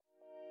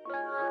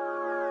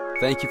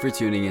Thank you for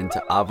tuning in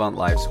to Avant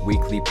Life's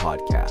weekly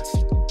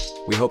podcast.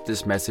 We hope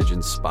this message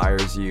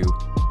inspires you,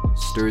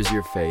 stirs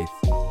your faith,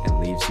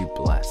 and leaves you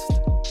blessed.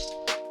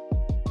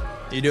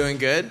 You doing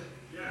good?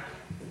 Yeah.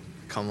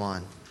 Come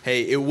on.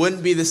 Hey, it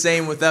wouldn't be the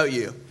same without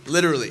you,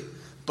 literally.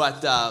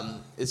 But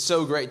it's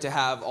so great to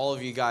have all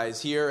of you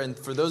guys here. And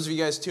for those of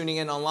you guys tuning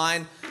in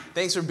online,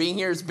 thanks for being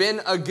here. It's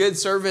been a good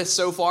service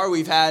so far.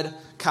 We've had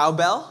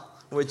cowbell,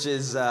 which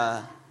is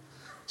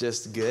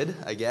just good,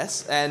 I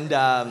guess.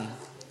 And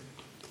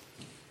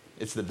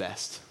it's the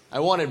best. I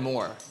wanted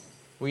more.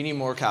 We need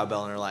more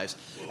cowbell in our lives.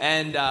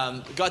 And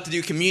got to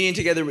do communion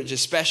together, which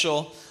is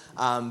special.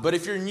 But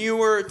if you're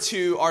newer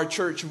to our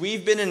church,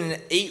 we've been in an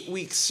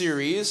 8-week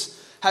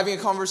series having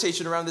a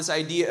conversation around this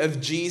idea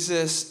of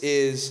Jesus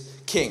is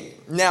King.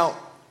 Now,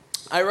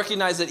 I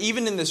recognize that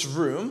even in this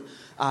room,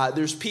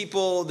 there's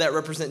people that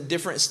represent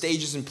different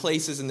stages and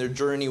places in their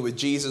journey with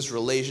Jesus'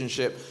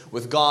 relationship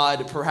with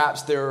God.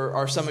 Perhaps there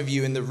are some of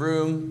you in the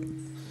room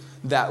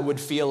that would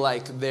feel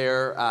like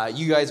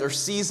you guys are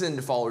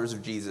seasoned followers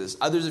of Jesus.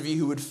 Others of you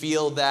who would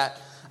feel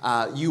that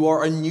you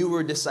are a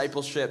newer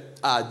disciple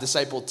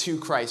to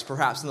Christ,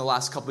 perhaps in the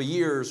last couple of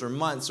years or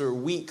months or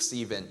weeks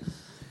even.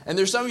 And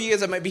there's some of you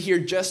guys that might be here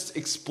just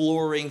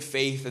exploring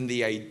faith and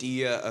the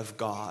idea of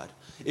God.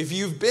 If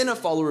you've been a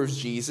follower of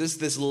Jesus,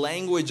 this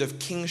language of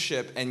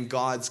kingship and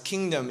God's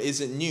kingdom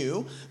isn't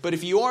new. But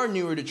if you are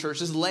newer to church,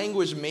 this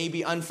language may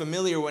be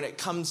unfamiliar when it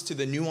comes to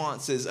the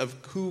nuances of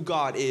who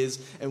God is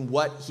and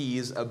what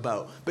he's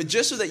about. But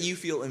just so that you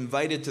feel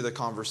invited to the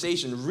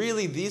conversation,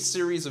 really this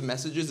series of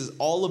messages is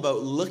all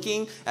about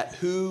looking at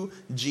who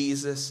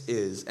Jesus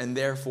is and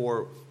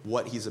therefore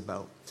what he's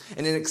about.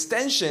 And in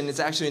extension, it's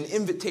actually an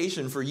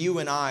invitation for you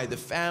and I, the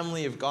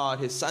family of God,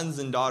 his sons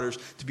and daughters,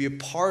 to be a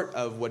part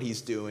of what he's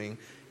doing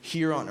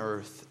here on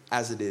earth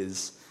as it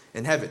is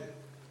in heaven.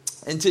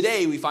 And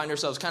today we find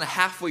ourselves kind of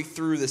halfway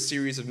through this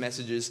series of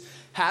messages,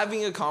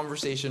 having a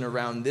conversation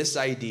around this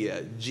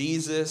idea,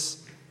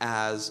 Jesus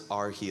as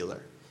our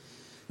healer.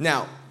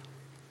 Now,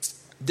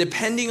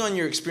 depending on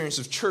your experience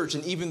of church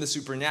and even the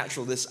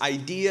supernatural, this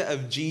idea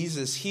of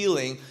Jesus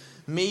healing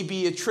may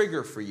be a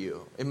trigger for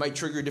you. It might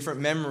trigger different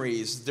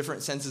memories,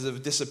 different senses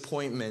of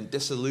disappointment,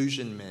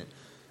 disillusionment,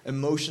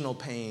 emotional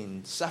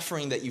pain,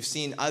 suffering that you've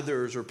seen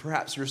others or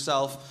perhaps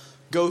yourself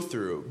go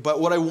through.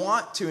 But what I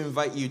want to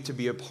invite you to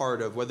be a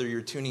part of, whether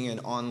you're tuning in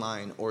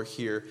online or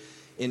here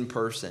in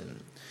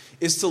person,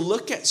 is to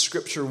look at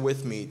Scripture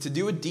with me, to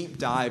do a deep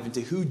dive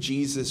into who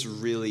Jesus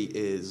really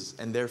is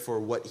and therefore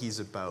what he's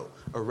about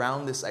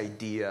around this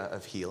idea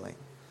of healing.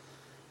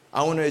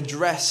 I want to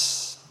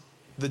address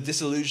the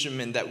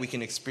disillusionment that we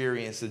can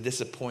experience, the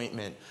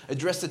disappointment,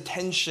 address the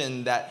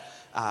tension that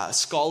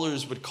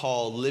scholars would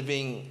call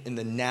living in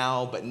the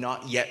now but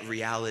not yet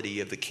reality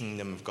of the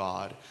kingdom of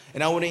God.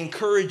 And I want to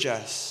encourage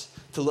us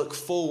to look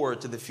forward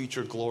to the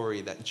future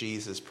glory that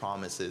Jesus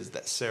promises,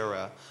 that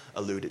Sarah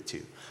alluded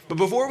to. But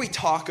before we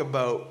talk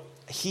about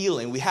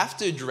healing, we have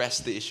to address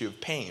the issue of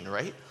pain,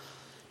 right?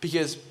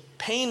 Because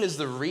pain is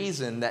the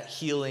reason that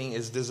healing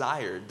is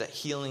desired, that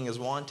healing is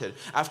wanted.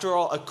 After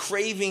all, a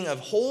craving of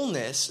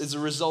wholeness is a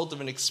result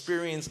of an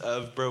experience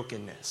of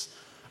brokenness,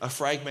 a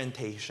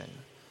fragmentation.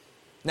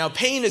 Now,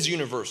 pain is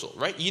universal,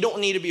 right? You don't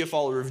need to be a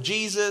follower of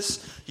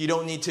Jesus. You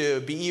don't need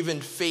to be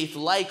even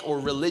faith-like or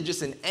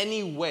religious in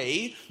any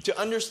way to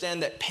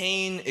understand that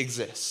pain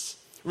exists.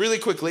 Really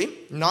quickly,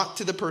 not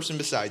to the person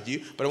beside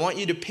you, but I want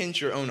you to pinch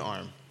your own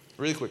arm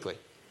really quickly.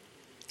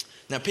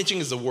 Now, pinching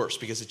is the worst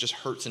because it just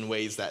hurts in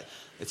ways that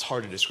it's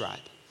hard to describe.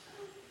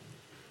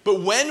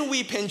 But when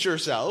we pinch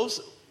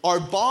ourselves, our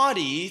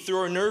body, through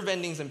our nerve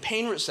endings and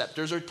pain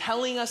receptors, are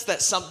telling us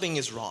that something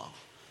is wrong,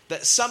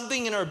 that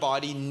something in our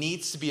body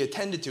needs to be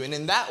attended to. And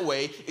in that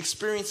way,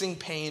 experiencing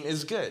pain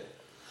is good.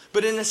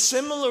 But in a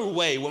similar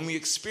way, when we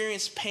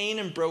experience pain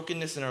and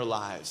brokenness in our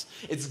lives,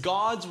 it's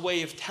God's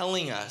way of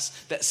telling us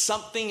that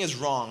something is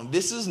wrong.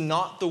 This is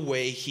not the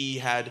way he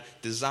had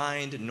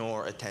designed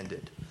nor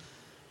intended.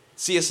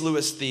 C.S.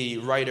 Lewis, the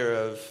writer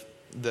of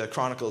the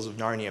Chronicles of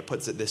Narnia,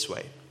 puts it this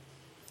way.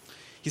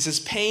 He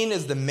says, pain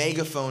is the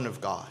megaphone of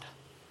God.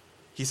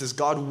 He says,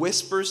 God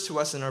whispers to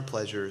us in our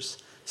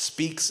pleasures,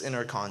 speaks in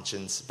our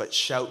conscience, but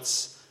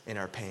shouts in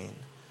our pain.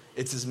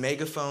 It's his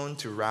megaphone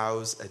to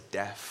rouse a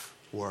deaf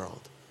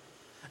world.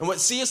 And what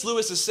C.S.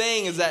 Lewis is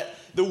saying is that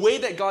the way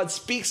that God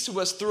speaks to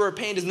us through our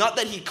pain is not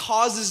that he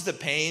causes the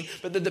pain,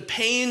 but that the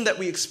pain that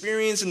we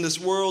experience in this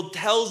world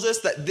tells us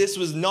that this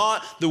was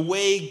not the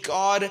way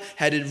God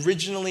had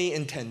originally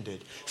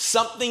intended.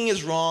 Something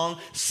is wrong.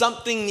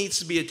 Something needs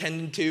to be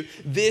attended to.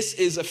 This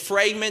is a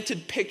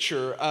fragmented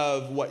picture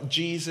of what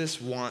Jesus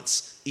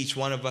wants each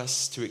one of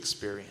us to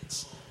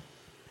experience.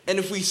 And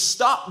if we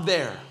stop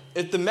there,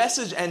 if the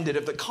message ended,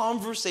 if the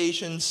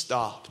conversation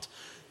stopped,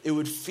 it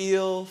would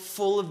feel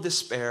full of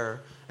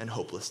despair and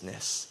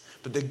hopelessness.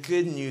 But the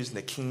good news in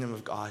the kingdom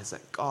of God is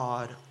that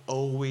God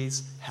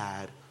always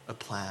had a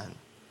plan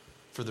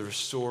for the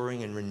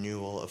restoring and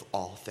renewal of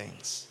all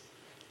things.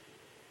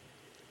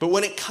 But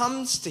when it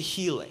comes to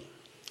healing,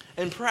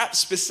 and perhaps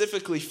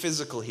specifically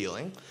physical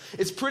healing,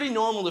 it's pretty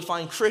normal to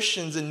find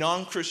Christians and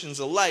non-Christians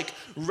alike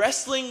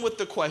wrestling with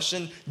the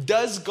question,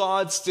 does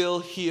God still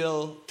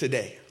heal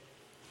today?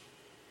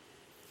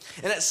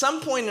 And at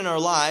some point in our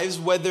lives,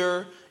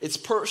 whether it's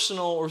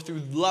personal or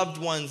through loved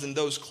ones and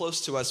those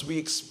close to us, we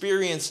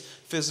experience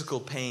physical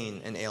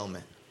pain and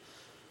ailment.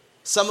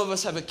 Some of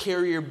us have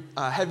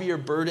a heavier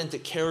burden to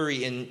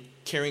carry in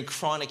carrying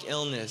chronic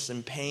illness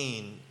and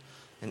pain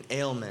and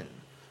ailment.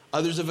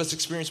 Others of us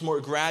experience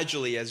more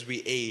gradually as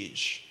we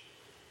age.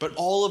 But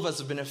all of us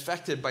have been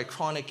affected by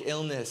chronic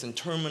illness and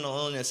terminal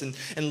illness and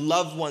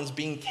loved ones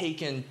being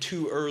taken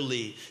too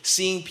early,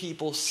 seeing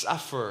people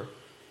suffer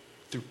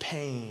through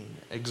pain,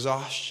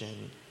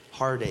 exhaustion,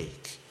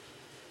 heartache.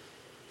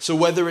 So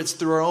whether it's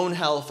through our own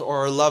health or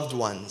our loved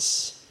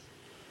ones,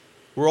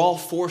 we're all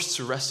forced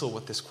to wrestle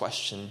with this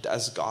question,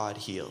 does God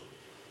heal?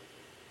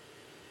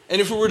 And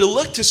if we were to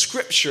look to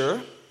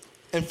Scripture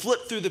and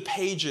flip through the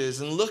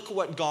pages and look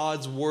what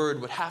God's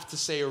Word would have to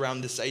say around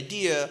this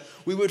idea,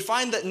 we would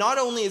find that not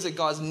only is it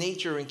God's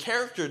nature and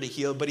character to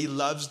heal, but He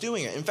loves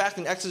doing it. In fact,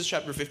 in Exodus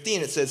chapter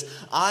 15, it says,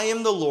 I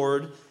am the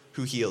Lord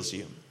who heals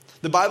you.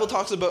 The Bible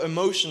talks about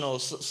emotional,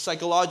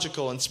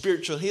 psychological, and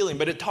spiritual healing,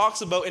 but it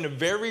talks about, in a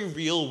very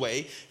real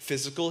way,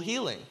 physical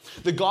healing.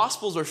 The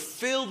Gospels are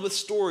filled with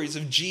stories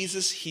of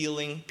Jesus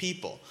healing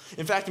people.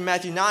 In fact, in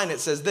Matthew 9, it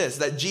says this,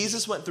 that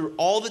Jesus went through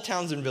all the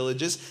towns and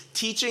villages,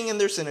 teaching in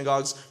their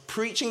synagogues,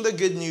 preaching the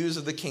good news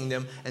of the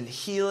kingdom, and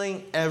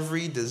healing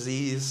every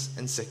disease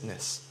and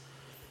sickness.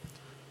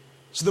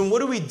 So then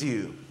what do we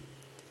do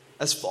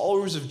as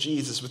followers of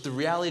Jesus with the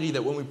reality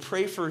that when we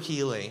pray for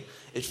healing,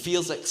 it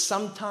feels like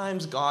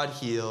sometimes God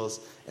heals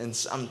and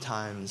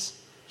sometimes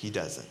He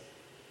doesn't?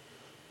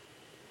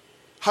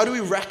 How do we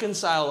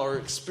reconcile our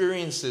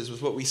experiences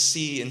with what we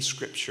see in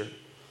Scripture?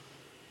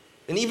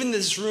 And even in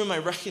this room, I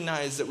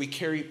recognize that we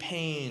carry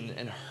pain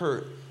and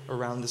hurt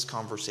around this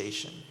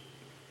conversation.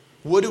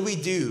 What do we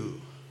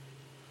do?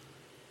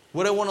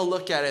 What I want to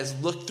look at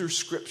is look through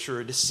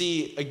Scripture to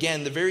see,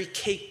 again, the very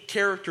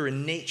character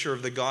and nature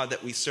of the God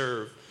that we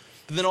serve.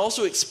 But then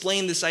also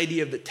explain this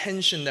idea of the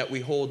tension that we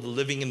hold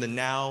living in the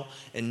now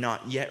and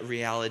not yet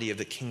reality of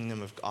the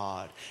kingdom of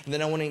God. And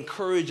then I want to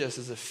encourage us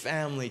as a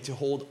family to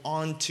hold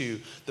on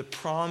to the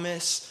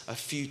promise of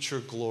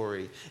future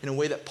glory in a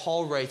way that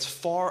Paul writes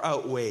far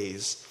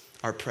outweighs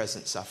our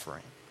present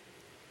suffering.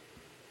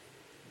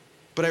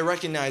 But I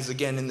recognize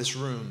again in this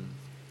room,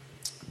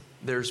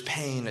 there's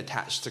pain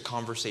attached to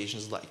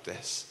conversations like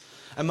this.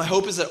 And my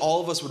hope is that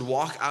all of us would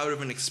walk out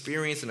of an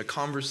experience and a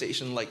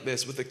conversation like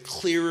this with a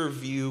clearer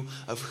view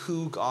of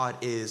who God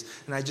is.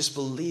 And I just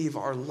believe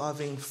our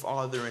loving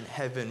Father in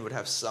heaven would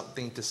have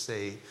something to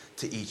say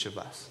to each of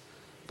us.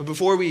 But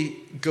before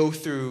we go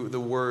through the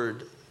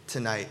word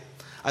tonight,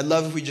 I'd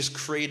love if we just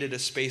created a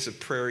space of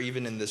prayer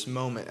even in this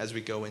moment as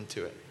we go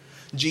into it.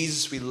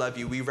 Jesus, we love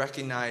you. We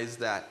recognize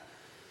that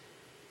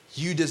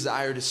you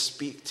desire to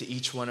speak to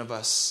each one of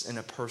us in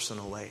a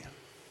personal way.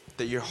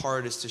 That your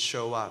heart is to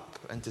show up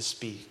and to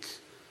speak.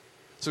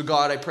 So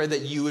God, I pray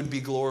that you would be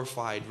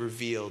glorified,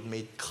 revealed,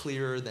 made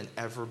clearer than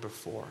ever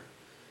before.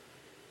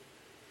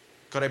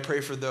 God, I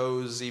pray for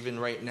those even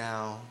right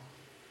now,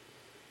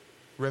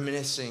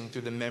 reminiscing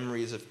through the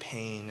memories of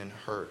pain and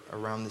hurt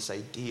around this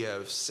idea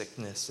of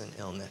sickness and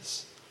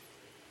illness.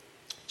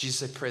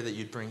 Jesus, I pray that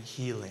you'd bring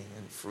healing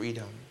and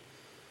freedom,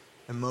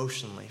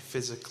 emotionally,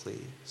 physically,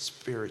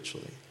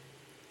 spiritually.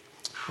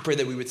 I pray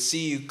that we would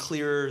see you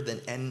clearer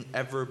than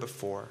ever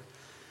before.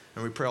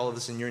 And we pray all of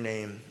this in your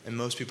name. And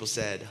most people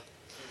said,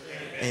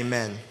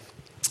 Amen.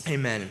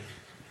 Amen.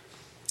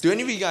 Do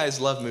any of you guys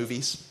love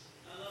movies?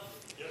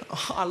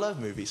 I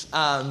love movies.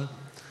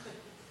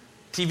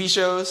 TV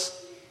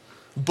shows?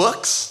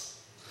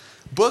 Books?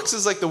 Books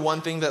is like the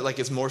one thing that like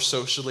is more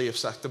socially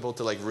acceptable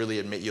to like really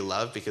admit you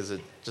love because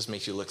it just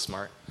makes you look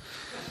smart.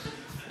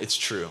 It's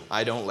true.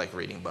 I don't like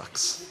reading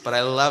books, but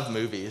I love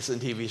movies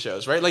and TV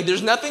shows, right? Like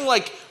there's nothing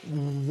like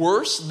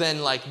worse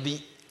than like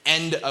the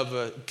end of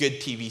a good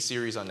TV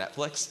series on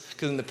Netflix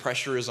because then the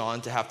pressure is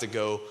on to have to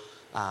go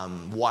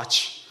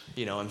watch,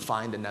 and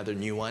find another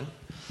new one.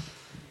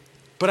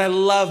 But I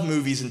love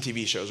movies and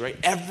TV shows, right?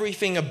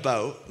 Everything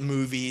about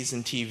movies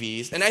and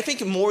TVs. And I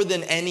think more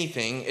than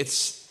anything,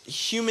 it's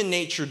human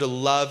nature to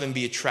love and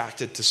be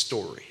attracted to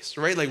stories,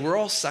 right? Like we're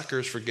all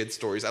suckers for good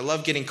stories. I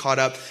love getting caught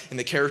up in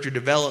the character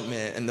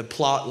development and the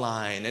plot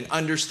line and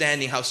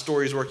understanding how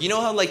stories work. You know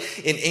how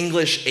like in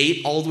English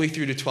 8 all the way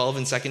through to 12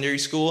 in secondary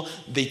school,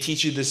 they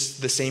teach you the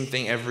same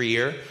thing every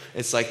year?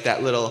 It's like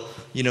that little,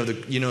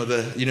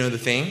 the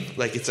thing?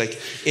 Like it's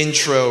like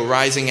intro,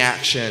 rising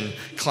action,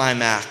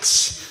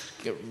 climax,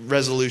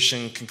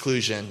 resolution,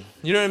 conclusion.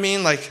 You know what I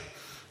mean? Like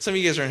some of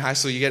you guys are in high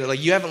school, you get it.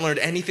 Like you haven't learned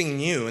anything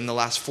new in the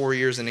last 4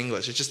 years in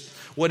English. It's just,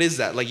 what is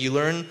that? Like you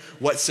learn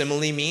what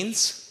simile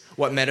means,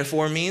 what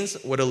metaphor means,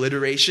 what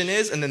alliteration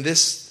is, and then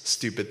this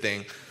stupid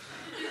thing.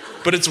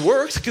 But it's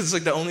worked because it's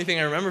like the only thing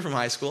I remember from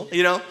high school,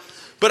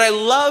 But I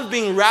love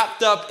being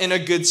wrapped up in a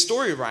good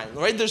storyline,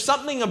 right? There's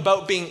something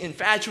about being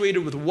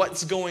infatuated with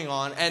what's going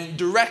on, and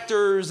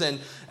directors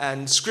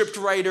and script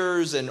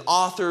writers and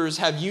authors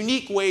have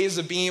unique ways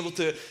of being able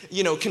to,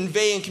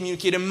 convey and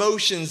communicate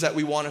emotions that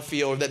we want to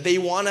feel or that they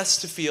want us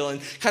to feel and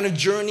kind of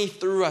journey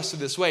through us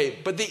this way.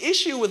 But the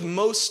issue with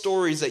most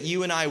stories that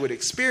you and I would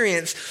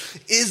experience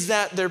is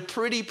that they're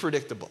pretty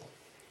predictable,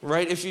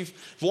 right? If you've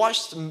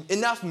watched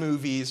enough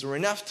movies or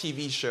enough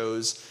TV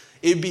shows,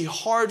 it'd be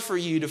hard for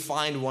you to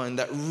find one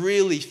that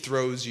really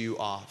throws you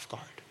off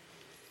guard.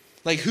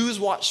 Like, who's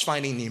watched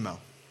Finding Nemo?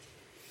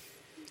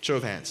 Show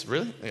of hands.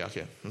 Really? Yeah,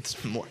 okay,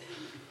 that's more.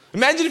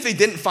 Imagine if they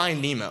didn't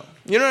find Nemo.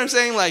 You know what I'm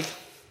saying? Like,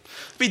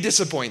 it'd be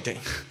disappointing.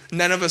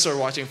 None of us are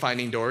watching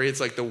Finding Dory. It's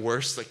like the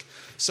worst, like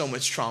so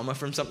much trauma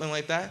from something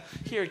like that.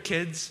 Here,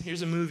 kids,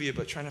 here's a movie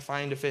about trying to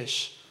find a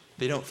fish.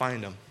 They don't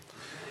find them.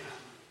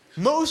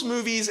 Most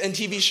movies and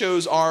TV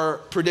shows are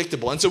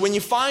predictable. And so when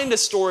you find a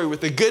story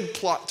with a good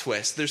plot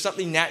twist, there's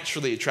something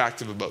naturally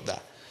attractive about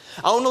that.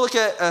 I want to look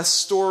at a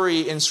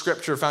story in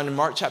Scripture found in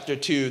Mark chapter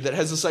 2 that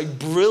has this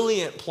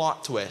brilliant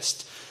plot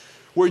twist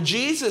where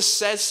Jesus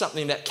says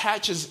something that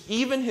catches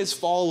even his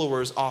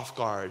followers off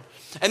guard.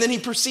 And then he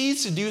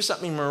proceeds to do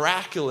something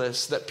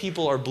miraculous that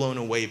people are blown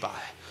away by.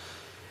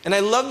 And I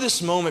love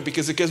this moment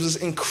because it gives us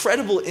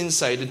incredible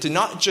insight into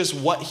not just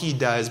what he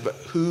does, but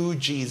who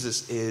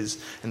Jesus is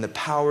and the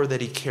power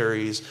that he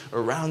carries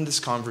around this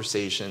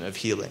conversation of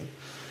healing.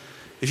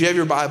 If you have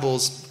your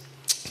Bibles,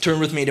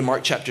 turn with me to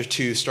Mark chapter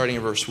 2, starting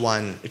in verse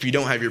 1. If you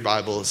don't have your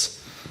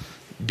Bibles,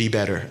 be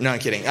better. No, I'm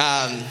kidding.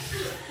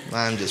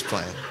 I'm just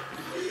playing.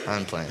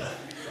 I'm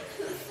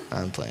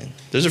playing.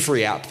 There's a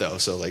free app, though,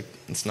 so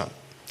it's not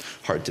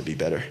hard to be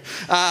better.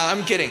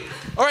 I'm kidding.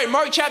 All right,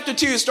 Mark chapter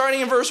 2,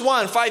 starting in verse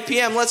 1, 5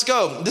 p.m., let's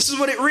go. This is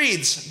what it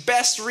reads.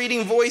 Best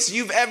reading voice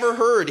you've ever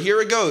heard.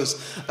 Here it goes.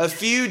 A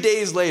few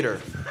days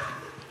later.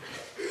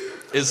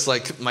 It's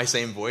like my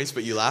same voice,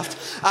 but you laughed.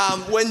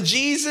 When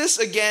Jesus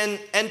again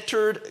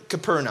entered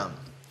Capernaum.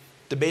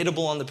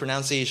 Debatable on the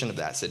pronunciation of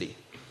that city.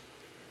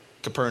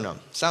 Capernaum.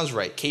 Sounds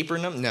right.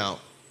 Capernaum? No.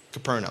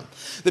 Capernaum.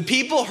 The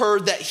people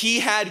heard that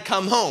he had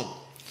come home.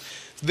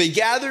 They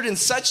gathered in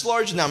such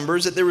large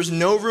numbers that there was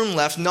no room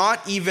left,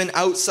 not even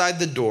outside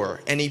the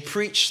door, and he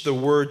preached the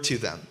word to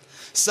them.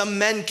 Some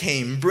men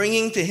came,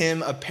 bringing to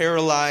him a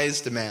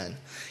paralyzed man,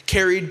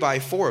 carried by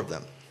 4 of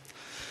them.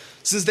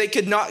 Since they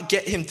could not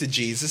get him to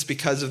Jesus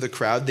because of the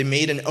crowd, they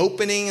made an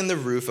opening in the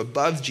roof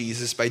above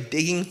Jesus by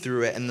digging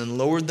through it and then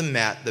lowered the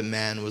mat the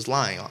man was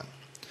lying on.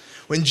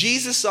 When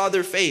Jesus saw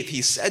their faith,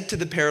 he said to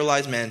the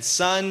paralyzed man,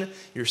 "Son,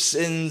 your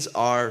sins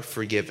are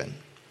forgiven."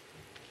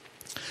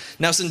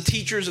 Now some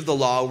teachers of the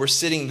law were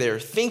sitting there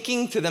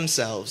thinking to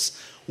themselves,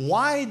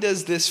 "Why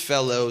does this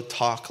fellow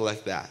talk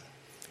like that?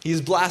 He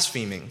is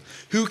blaspheming.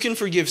 Who can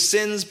forgive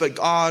sins but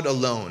God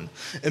alone?"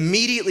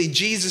 Immediately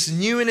Jesus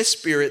knew in his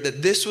spirit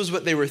that this was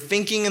what they were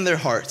thinking in their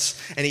hearts.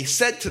 And he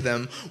said to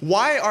them,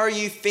 "Why are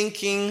you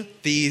thinking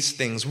these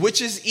things?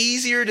 Which is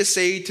easier to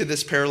say to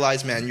this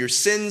paralyzed man, 'Your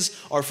sins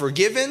are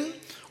forgiven,'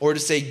 or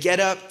to say, 'Get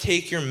up,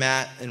 take your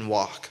mat and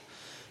walk'?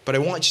 But I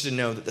want you to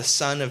know that the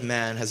Son of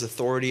Man has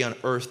authority on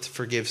earth to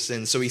forgive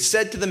sins." So he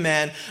said to the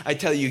man, "I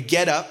tell you,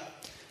 get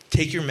up,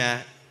 take your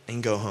mat,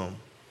 and go home."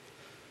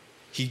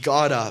 He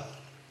got up,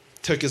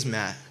 took his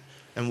mat,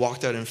 and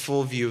walked out in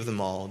full view of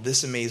them all.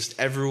 This amazed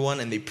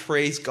everyone, and they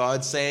praised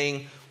God,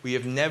 saying, "We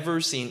have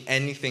never seen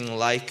anything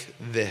like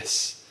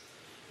this."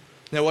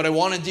 Now, what I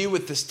want to do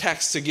with this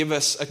text to give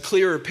us a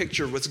clearer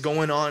picture of what's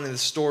going on in the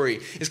story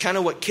is kind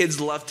of what kids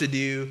love to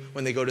do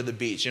when they go to the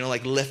beach.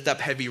 Lift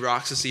up heavy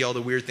rocks to see all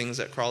the weird things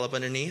that crawl up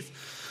underneath.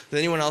 Does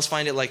anyone else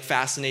find it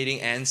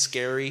fascinating and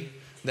scary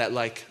that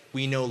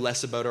we know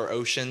less about our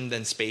ocean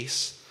than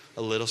space?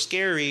 A little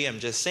scary,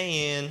 I'm just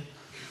saying.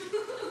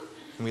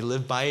 And we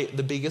live by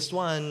the biggest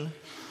one.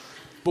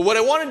 But what I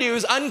want to do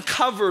is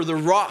uncover the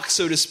rock,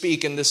 so to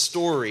speak, in this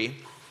story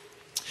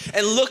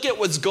and look at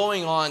what's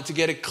going on to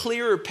get a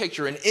clearer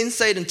picture and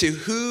insight into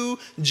who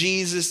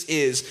Jesus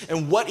is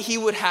and what he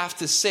would have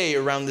to say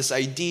around this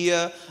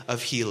idea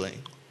of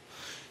healing.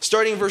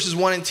 Starting in verses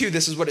 1 and 2,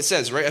 this is what it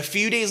says, right? A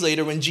few days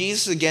later, when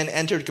Jesus again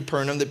entered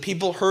Capernaum, the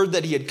people heard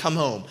that he had come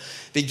home.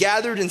 They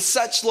gathered in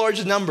such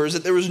large numbers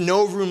that there was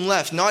no room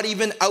left, not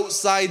even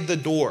outside the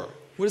door.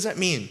 What does that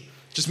mean?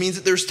 It just means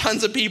that there's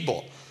tons of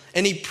people.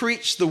 And he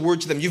preached the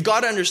word to them. You've got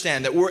to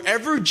understand that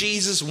wherever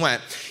Jesus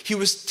went, he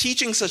was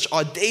teaching such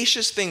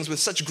audacious things with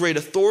such great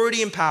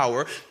authority and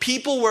power.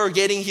 People were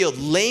getting healed.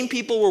 Lame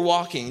people were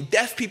walking.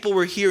 Deaf people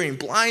were hearing.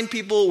 Blind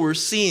people were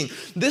seeing.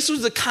 This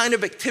was the kind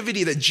of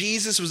activity that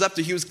Jesus was up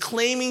to. He was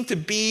claiming to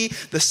be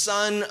the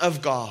Son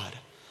of God.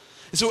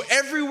 And so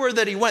everywhere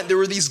that he went, there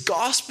were these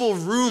gospel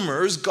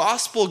rumors,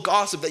 gospel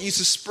gossip that used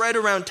to spread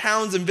around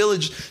towns and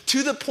villages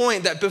to the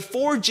point that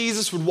before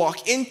Jesus would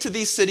walk into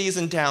these cities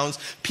and towns,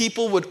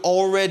 people would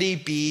already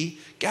be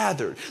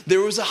gathered. There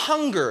was a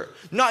hunger,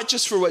 not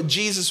just for what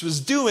Jesus was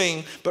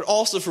doing, but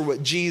also for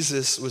what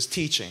Jesus was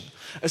teaching.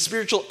 A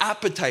spiritual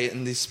appetite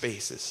in these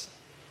spaces.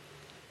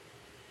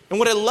 And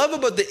what I love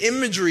about the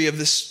imagery of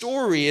this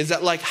story is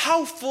that, like,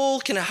 how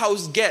full can a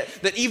house get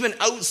that even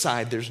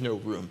outside there's no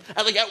room?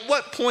 At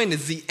what point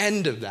is the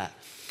end of that?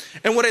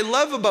 And what I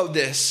love about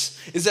this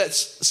is that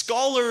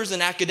scholars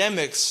and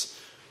academics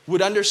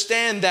would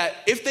understand that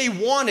if they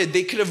wanted,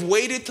 they could have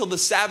waited till the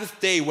Sabbath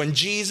day when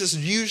Jesus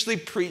usually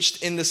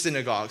preached in the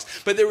synagogues.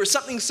 But there was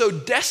something so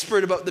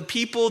desperate about the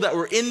people that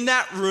were in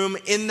that room,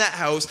 in that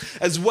house,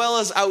 as well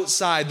as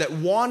outside, that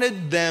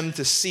wanted them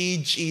to see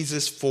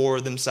Jesus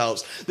for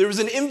themselves. There was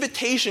an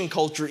invitation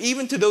culture,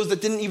 even to those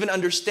that didn't even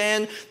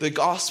understand the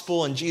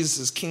gospel and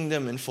Jesus'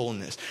 kingdom in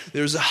fullness.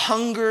 There was a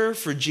hunger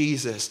for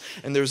Jesus,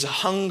 and there was a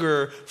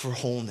hunger for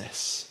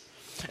wholeness.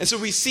 And so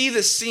we see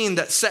this scene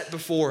that's set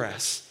before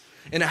us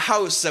in a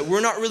house that we're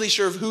not really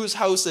sure of whose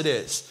house it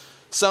is.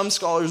 Some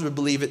scholars would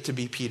believe it to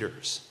be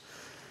Peter's.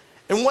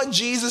 And what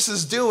Jesus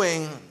is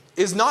doing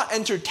is not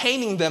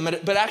entertaining them,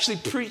 but actually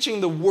preaching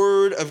the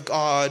word of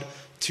God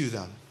to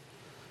them.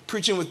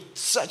 Preaching with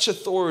such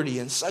authority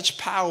and such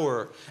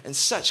power and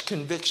such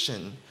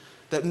conviction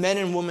that men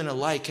and women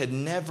alike had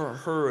never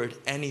heard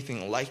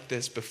anything like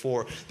this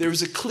before. There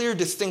was a clear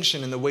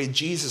distinction in the way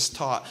Jesus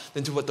taught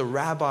than to what the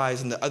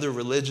rabbis and the other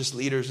religious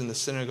leaders in the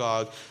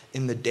synagogue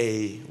in the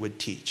day would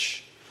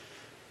teach.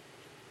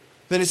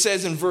 Then it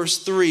says in verse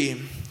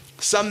 3,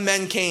 some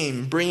men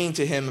came, bringing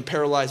to him a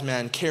paralyzed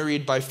man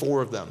carried by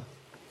 4 of them.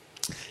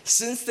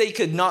 Since they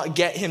could not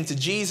get him to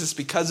Jesus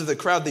because of the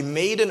crowd, they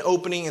made an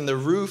opening in the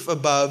roof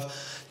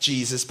above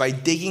Jesus by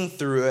digging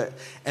through it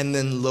and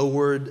then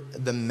lowered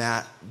the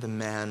mat the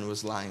man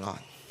was lying on.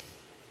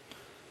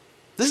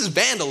 This is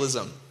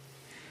vandalism.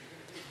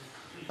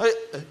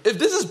 If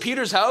this is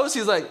Peter's house,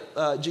 he's like,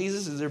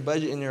 Jesus, is there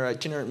budget in your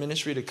itinerant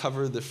ministry to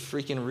cover the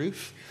freaking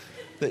roof?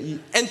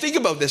 And think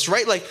about this,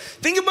 right? Like,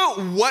 think about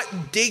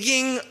what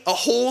digging a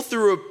hole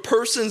through a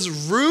person's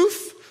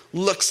roof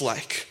looks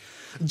like.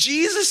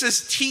 Jesus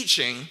is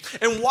teaching,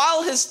 and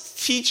while he's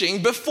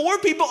teaching, before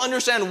people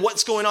understand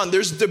what's going on,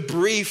 there's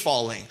debris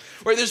falling,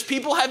 right? There's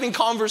people having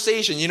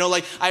conversation. You know,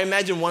 like, I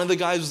imagine one of the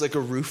guys was like a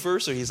roofer,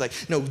 so he's like,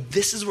 no,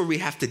 this is where we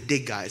have to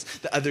dig, guys.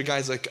 The other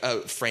guy's like a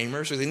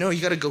framer, so he's like, no, you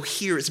got to go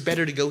here. It's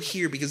better to go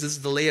here because this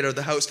is the layout of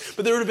the house.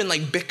 But there would have been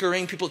like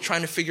bickering, people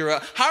trying to figure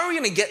out, how are we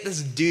going to get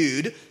this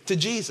dude to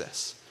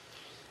Jesus?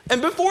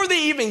 And before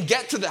they even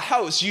get to the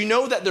house, you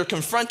know that they're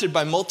confronted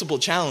by multiple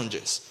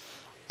challenges.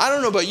 I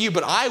don't know about you,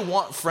 but I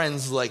want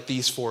friends like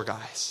these 4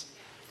 guys.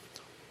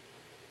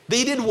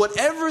 They did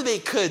whatever they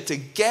could to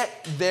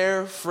get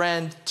their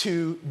friend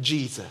to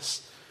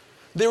Jesus.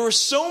 There were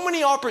so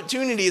many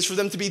opportunities for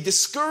them to be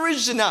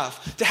discouraged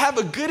enough, to have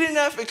a good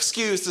enough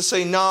excuse to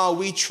say, no,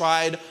 we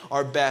tried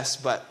our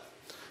best, but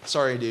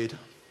sorry, dude,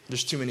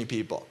 there's too many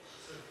people.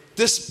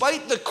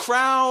 Despite the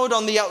crowd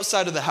on the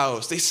outside of the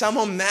house, they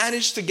somehow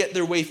managed to get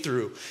their way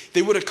through.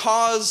 They would have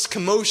caused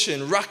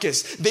commotion,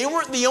 ruckus. They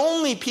weren't the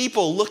only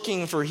people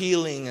looking for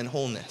healing and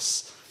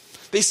wholeness.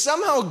 They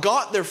somehow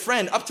got their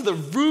friend up to the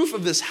roof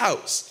of this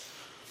house.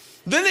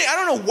 Then I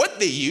don't know what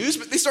they used,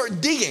 but they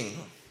start digging.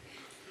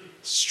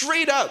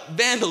 Straight up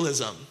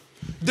vandalism.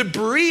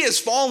 Debris is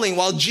falling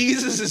while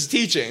Jesus is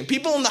teaching.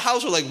 People in the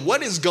house are like,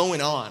 what is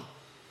going on?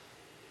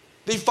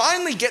 They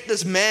finally get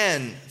this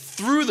man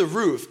through the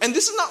roof. And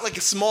this is not like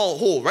a small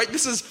hole, right?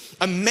 This is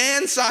a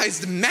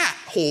man-sized mat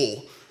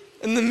hole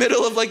in the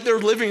middle of like their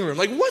living room.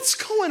 Like, what's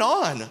going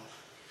on?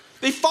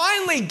 They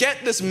finally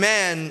get this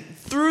man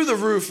through the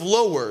roof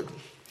lowered.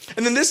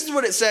 And then this is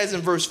what it says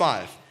in verse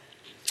 5.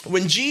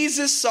 When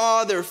Jesus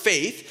saw their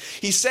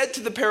faith, he said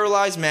to the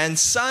paralyzed man,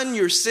 son,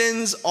 your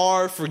sins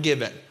are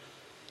forgiven.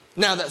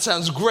 Now that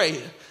sounds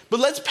great,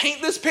 but let's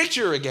paint this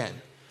picture again.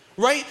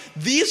 Right?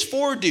 These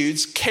 4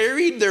 dudes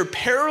carried their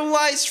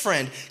paralyzed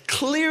friend,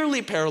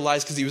 clearly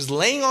paralyzed because he was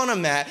laying on a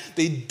mat.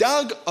 They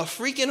dug a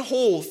freaking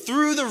hole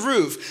through the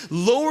roof,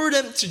 lowered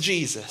him to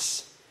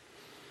Jesus.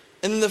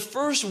 And the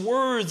first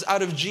words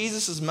out of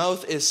Jesus'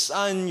 mouth is,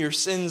 son, your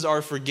sins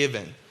are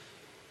forgiven.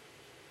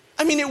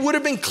 I mean, it would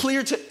have been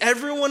clear to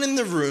everyone in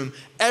the room,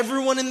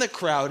 everyone in the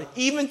crowd,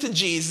 even to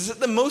Jesus,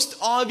 that the most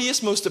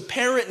obvious, most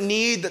apparent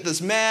need that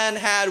this man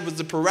had was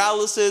the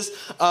paralysis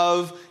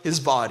of his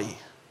body.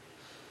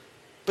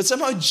 But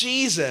somehow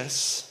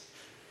Jesus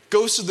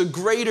goes to the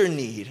greater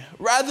need.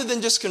 Rather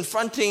than just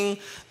confronting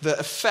the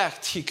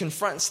effect, he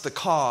confronts the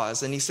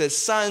cause. And he says,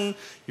 son,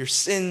 your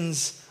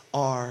sins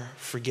are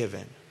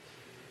forgiven.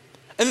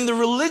 And then the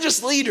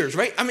religious leaders,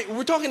 right? I mean,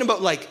 we're talking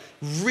about like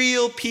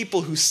real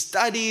people who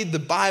studied the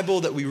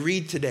Bible that we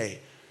read today.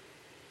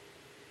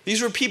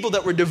 These were people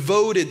that were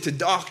devoted to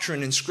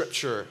doctrine and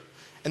scripture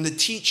and the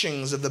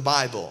teachings of the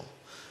Bible.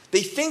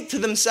 They think to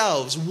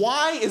themselves,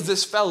 why is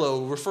this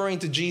fellow, referring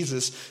to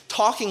Jesus,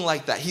 talking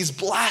like that? He's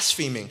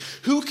blaspheming.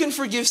 Who can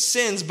forgive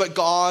sins but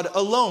God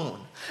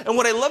alone? And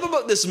what I love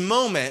about this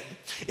moment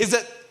is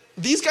that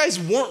these guys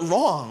weren't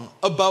wrong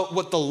about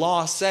what the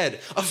law said.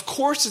 Of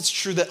course it's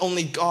true that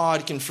only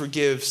God can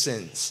forgive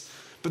sins.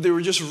 But they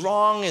were just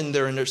wrong in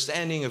their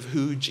understanding of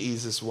who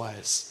Jesus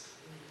was.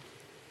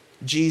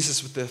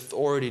 Jesus with the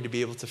authority to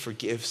be able to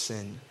forgive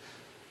sin.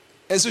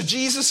 And so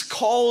Jesus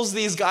calls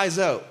these guys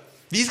out.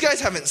 These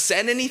guys haven't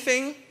said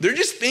anything. They're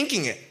just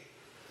thinking it.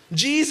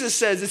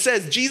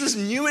 Jesus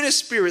knew in his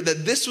spirit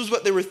that this was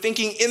what they were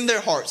thinking in their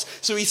hearts.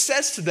 So he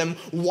says to them,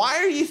 why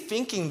are you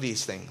thinking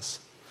these things?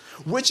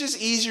 Which is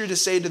easier to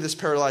say to this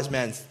paralyzed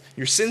man,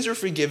 your sins are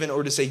forgiven,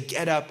 or to say,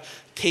 get up,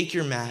 take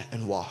your mat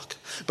and walk?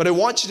 But I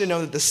want you to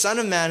know that the Son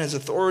of Man has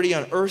authority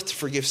on earth to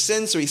forgive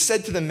sins. So he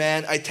said to the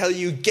man, I tell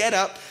you, get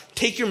up,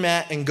 take your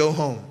mat and go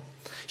home.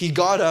 He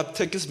got up,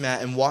 took his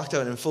mat, and walked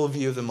out in full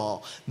view of them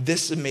all.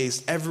 This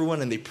amazed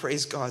everyone, and they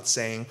praised God,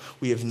 saying,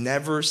 we have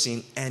never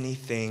seen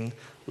anything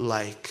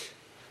like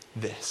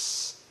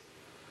this.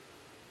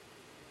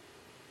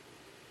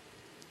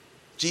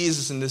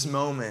 Jesus in this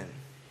moment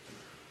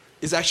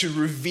is actually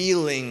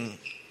revealing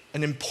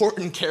an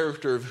important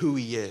character of who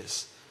he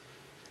is.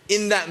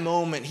 In that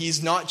moment,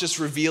 he's not just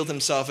revealed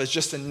himself as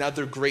just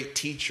another great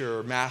teacher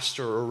or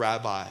master or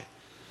rabbi.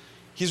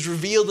 He's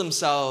revealed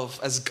himself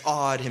as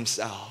God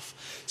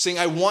himself, saying,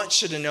 I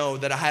want you to know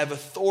that I have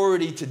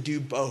authority to do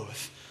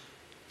both.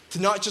 To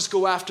not just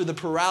go after the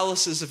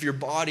paralysis of your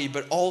body,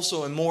 but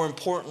also, and more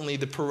importantly,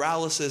 the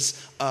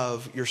paralysis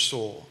of your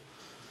soul.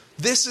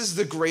 This is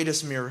the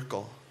greatest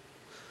miracle.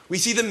 We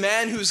see the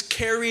man who's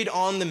carried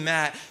on the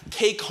mat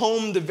take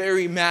home the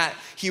very mat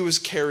he was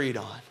carried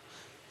on,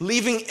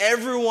 leaving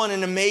everyone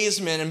in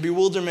amazement and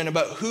bewilderment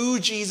about who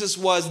Jesus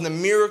was and the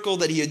miracle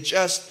that he had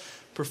just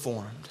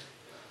performed.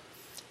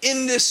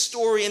 In this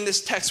story, in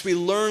this text, we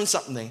learn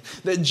something,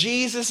 that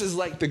Jesus is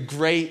like the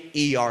great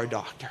ER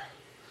doctor.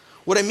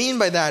 What I mean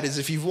by that is,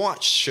 if you've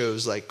watched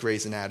shows like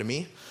Grey's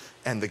Anatomy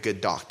and The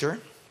Good Doctor,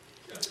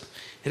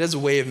 it has a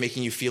way of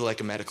making you feel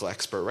like a medical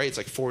expert, right? It's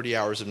like 40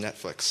 hours of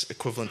Netflix,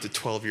 equivalent to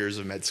 12 years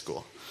of med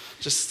school.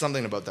 Just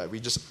something about that. We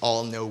just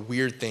all know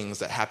weird things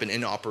that happen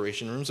in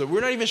operation rooms that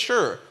we're not even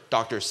sure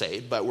doctors say,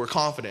 but we're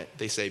confident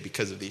they say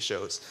because of these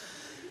shows.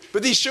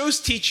 But these shows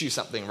teach you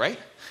something, right?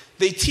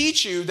 They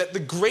teach you that the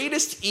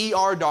greatest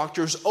ER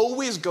doctors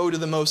always go to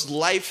the most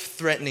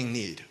life-threatening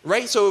need,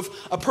 right? So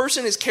if a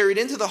person is carried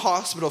into the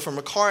hospital from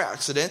a car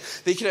accident,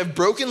 they could have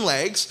broken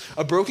legs,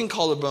 a broken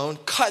collarbone,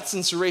 cuts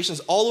and serrations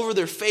all over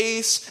their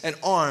face and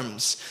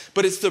arms.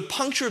 But it's the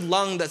punctured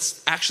lung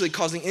that's actually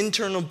causing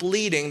internal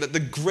bleeding that the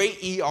great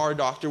ER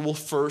doctor will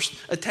first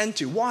attend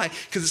to. Why?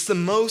 Because it's the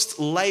most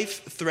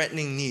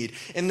life-threatening need.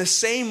 In the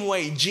same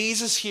way,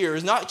 Jesus here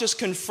is not just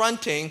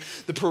confronting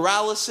the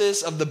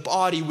paralysis of the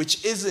body,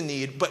 which is a need,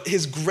 but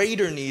his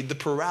greater need, the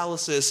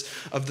paralysis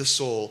of the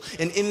soul.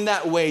 And in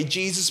that way,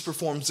 Jesus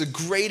performs the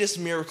greatest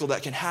miracle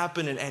that can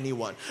happen in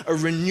anyone, a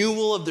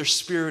renewal of their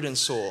spirit and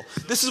soul.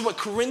 This is what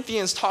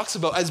Corinthians talks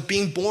about as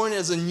being born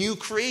as a new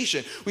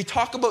creation. We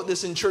talk about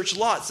this in church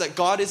lots, that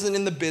God isn't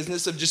in the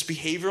business of just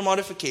behavior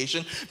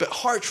modification, but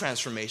heart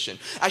transformation.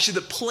 Actually,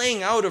 the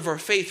playing out of our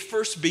faith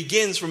first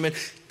begins from a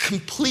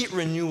complete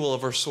renewal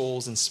of our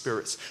souls and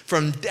spirits,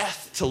 from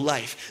death to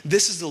life.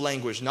 This is the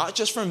language, not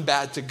just from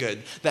bad to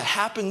good, that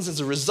happens as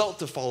a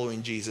result of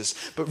following Jesus,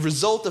 but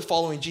result of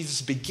following Jesus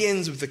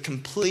begins with a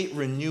complete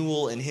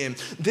renewal in him.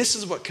 This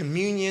is what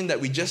communion that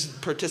we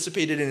just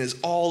participated in is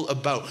all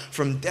about,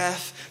 from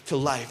death to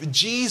life.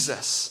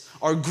 Jesus,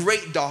 our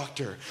great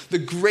doctor, the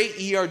great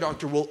ER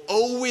doctor, will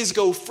always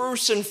go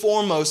first and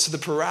foremost to the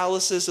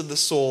paralysis of the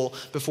soul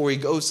before he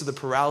goes to the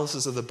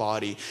paralysis of the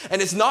body. And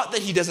it's not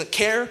that he doesn't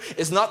care.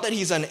 It's not that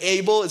he's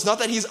unable. It's not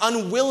that he's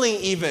unwilling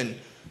even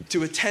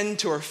to attend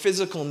to our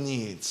physical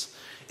needs.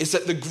 It's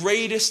that the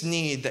greatest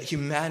need that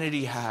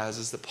humanity has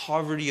is the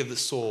poverty of the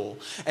soul.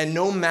 And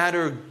no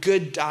matter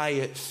good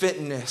diet,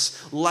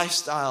 fitness,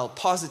 lifestyle,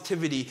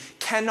 positivity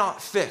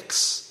cannot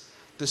fix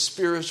the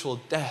spiritual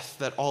death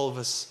that all of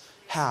us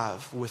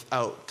have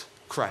without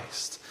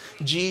Christ.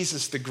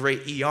 Jesus, the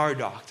great ER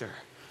doctor,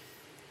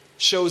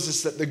 shows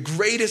us that the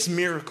greatest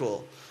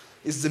miracle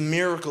is the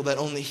miracle that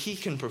only he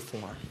can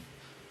perform.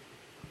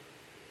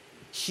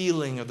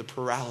 Healing of the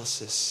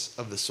paralysis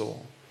of the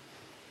soul.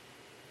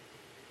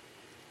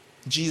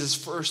 Jesus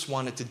first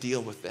wanted to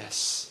deal with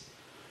this.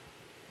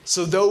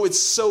 So though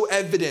it's so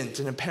evident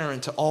and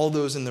apparent to all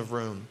those in the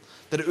room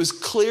that it was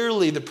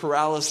clearly the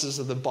paralysis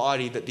of the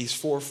body that these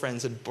four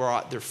friends had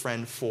brought their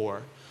friend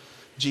for,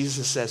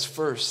 Jesus says,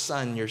 first,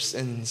 son, your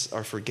sins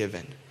are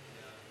forgiven.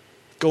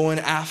 Going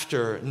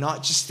after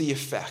not just the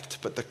effect,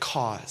 but the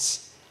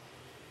cause.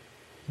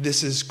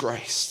 This is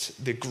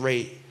Christ, the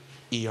great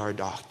ER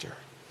doctor.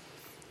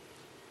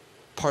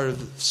 Part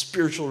of the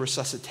spiritual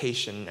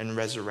resuscitation and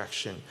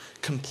resurrection,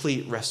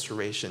 complete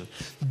restoration.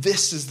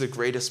 This is the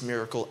greatest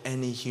miracle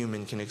any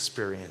human can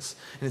experience.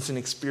 And it's an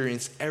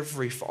experience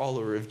every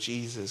follower of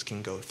Jesus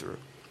can go through.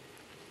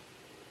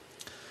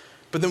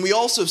 But then we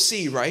also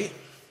see, right,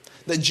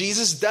 that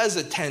Jesus does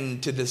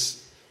attend to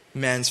this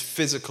man's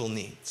physical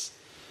needs.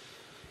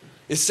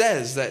 It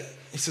says,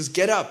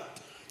 get up,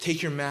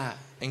 take your mat,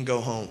 and go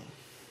home.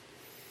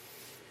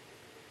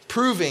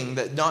 Proving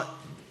that not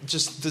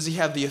just does he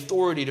have the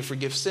authority to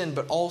forgive sin,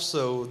 but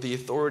also the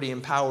authority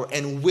and power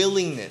and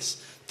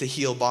willingness to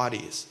heal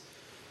bodies.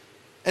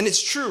 And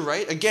it's true,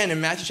 right? Again, in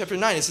Matthew chapter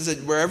 9, it says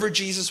that wherever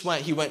Jesus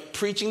went, he went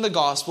preaching the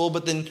gospel,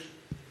 but then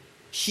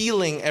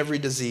healing every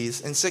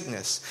disease and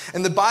sickness.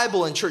 And the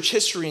Bible and church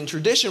history and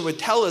tradition would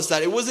tell us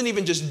that it wasn't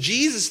even just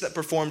Jesus that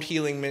performed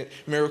healing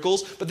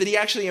miracles, but that he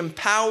actually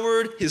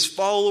empowered his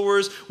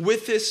followers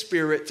with his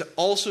Spirit to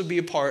also be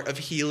a part of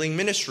healing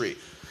ministry.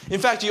 In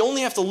fact, you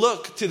only have to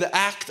look to the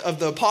act of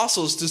the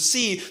apostles to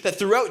see that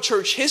throughout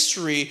church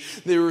history,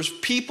 there was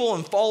people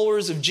and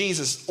followers of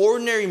Jesus,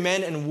 ordinary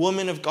men and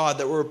women of God,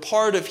 that were a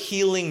part of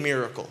healing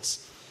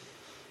miracles.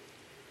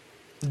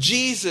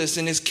 Jesus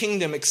in his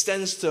kingdom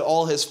extends to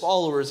all his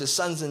followers, his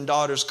sons and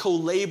daughters,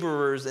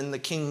 co-laborers in the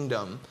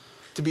kingdom,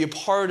 to be a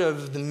part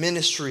of the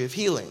ministry of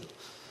healing.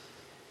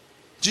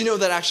 Do you know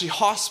that actually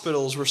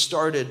hospitals were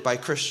started by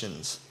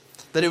Christians?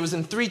 That it was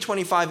in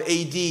 325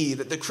 AD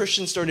that the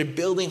Christians started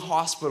building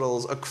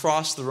hospitals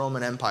across the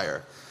Roman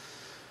Empire.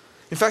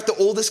 In fact, the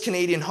oldest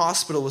Canadian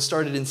hospital was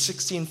started in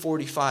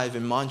 1645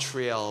 in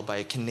Montreal by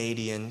a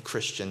Canadian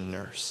Christian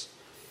nurse.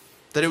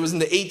 That it was in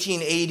the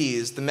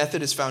 1880s, the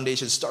Methodist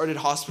Foundation started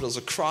hospitals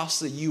across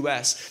the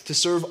U.S. to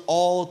serve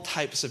all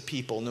types of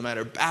people, no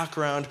matter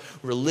background,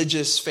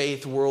 religious,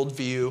 faith,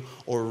 worldview,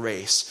 or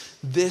race.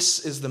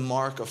 This is the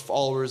mark of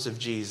followers of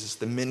Jesus,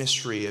 the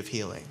ministry of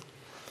healing.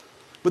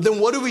 But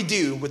then what do we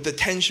do with the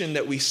tension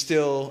that we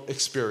still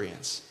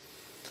experience?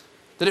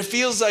 That it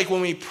feels like when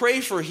we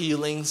pray for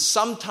healing,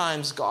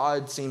 sometimes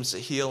God seems to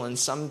heal and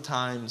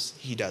sometimes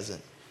he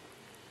doesn't.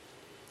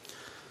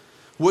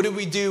 What do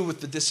we do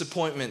with the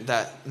disappointment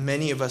that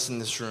many of us in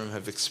this room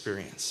have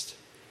experienced?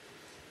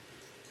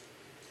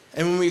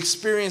 And when we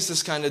experience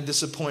this kind of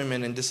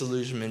disappointment and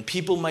disillusionment,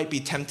 people might be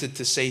tempted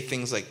to say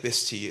things like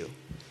this to you.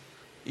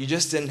 You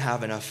just didn't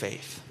have enough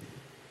faith.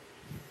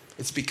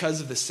 It's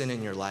because of the sin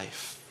in your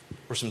life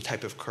or some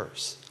type of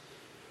curse.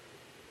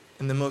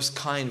 In the most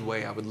kind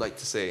way, I would like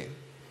to say,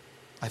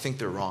 I think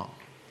they're wrong.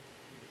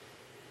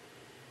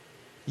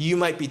 You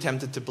might be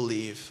tempted to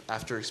believe,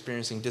 after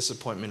experiencing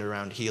disappointment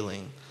around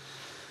healing,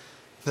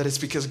 that it's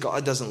because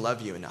God doesn't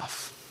love you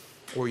enough,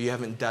 or you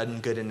haven't done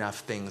good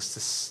enough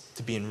things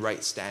to be in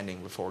right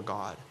standing before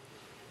God.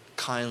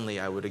 Kindly,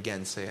 I would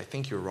again say, I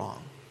think you're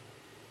wrong.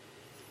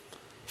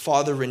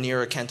 Father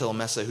Raniera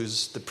Cantalamessa,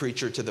 who's the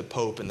preacher to the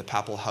Pope in the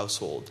papal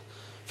household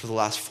for the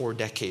last 4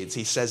 decades,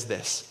 he says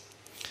this: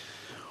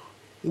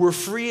 we're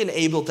free and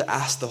able to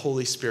ask the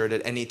Holy Spirit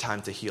at any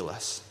time to heal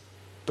us.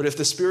 But if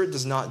the Spirit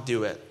does not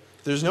do it,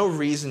 there's no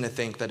reason to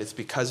think that it's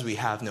because we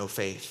have no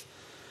faith,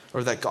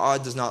 or that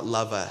God does not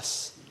love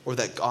us, or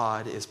that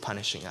God is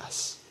punishing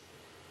us.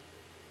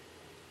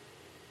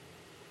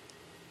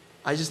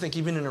 I just think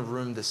even in a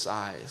room this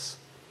size,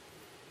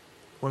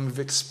 when we've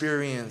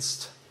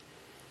experienced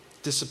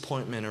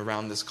disappointment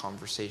around this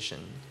conversation,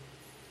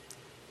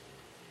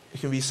 it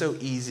can be so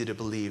easy to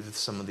believe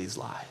some of these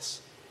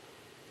lies.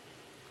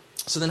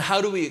 So then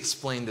how do we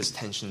explain this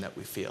tension that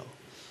we feel?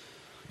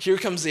 Here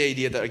comes the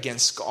idea that, again,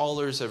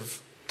 scholars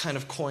have kind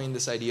of coined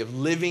this idea of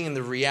living in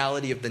the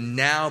reality of the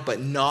now but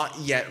not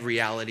yet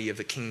reality of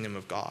the kingdom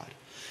of God.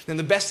 And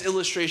the best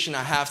illustration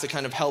I have to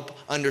kind of help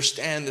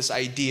understand this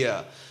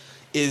idea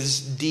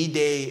is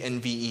D-Day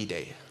and VE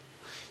Day.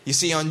 You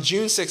see, on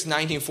June 6,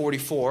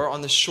 1944,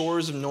 on the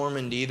shores of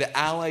Normandy, the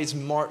Allies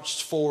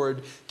marched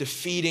forward,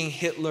 defeating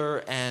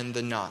Hitler and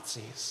the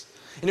Nazis.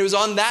 And it was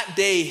on that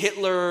day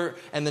Hitler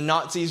and the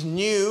Nazis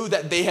knew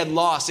that they had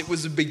lost. It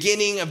was the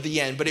beginning of the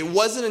end. But it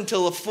wasn't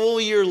until a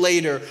full year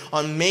later,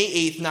 on May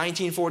 8th,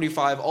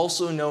 1945,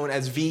 also known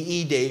as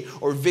VE Day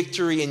or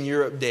Victory in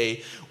Europe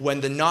Day, when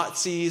the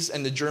Nazis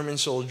and the German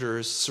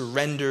soldiers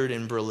surrendered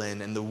in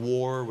Berlin and the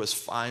war was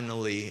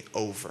finally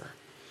over.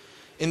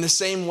 In the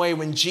same way,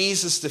 when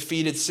Jesus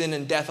defeated sin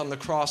and death on the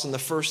cross on the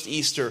first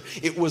Easter,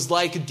 it was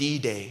like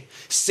D-Day.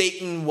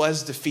 Satan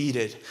was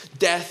defeated.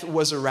 Death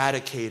was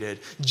eradicated.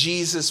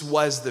 Jesus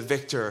was the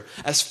victor.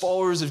 As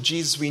followers of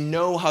Jesus, we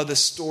know how the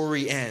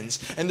story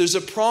ends. And there's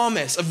a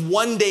promise of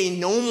one day,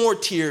 no more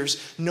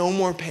tears, no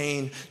more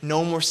pain,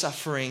 no more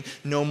suffering,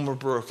 no more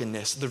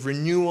brokenness. The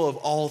renewal of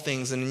all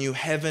things and a new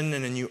heaven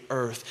and a new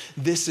earth.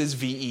 This is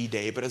VE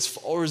Day. But as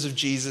followers of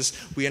Jesus,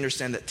 we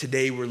understand that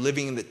today we're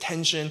living in the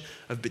tension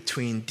of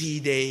between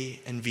D-Day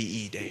and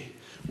VE Day,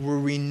 where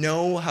we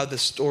know how the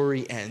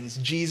story ends.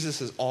 Jesus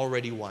has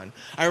already won.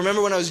 I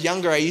remember when I was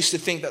younger, I used to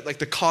think that like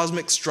the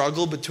cosmic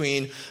struggle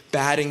between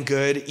bad and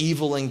good,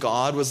 evil and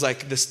God, was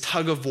like this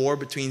tug of war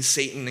between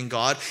Satan and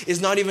God.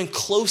 Is not even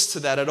close to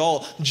that at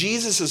all.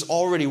 Jesus has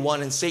already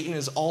won, and Satan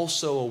is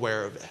also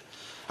aware of it.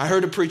 I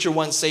heard a preacher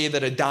once say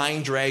that a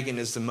dying dragon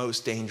is the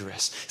most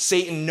dangerous.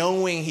 Satan,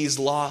 knowing he's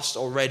lost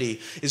already,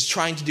 is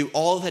trying to do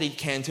all that he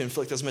can to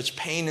inflict as much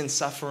pain and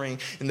suffering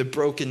in the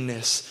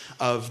brokenness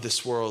of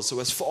this world. So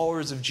as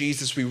followers of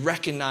Jesus, we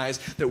recognize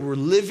that we're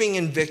living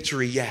in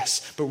victory,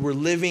 yes, but we're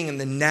living in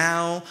the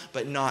now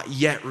but not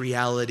yet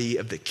reality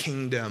of the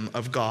kingdom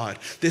of God.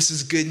 This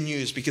is good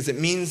news because it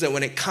means that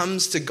when it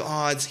comes to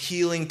God's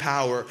healing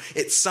power,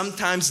 it's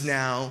sometimes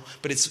now,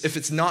 but if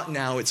it's not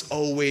now, it's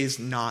always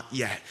not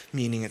yet,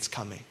 meaning it's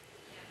coming.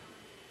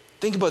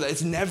 Think about that.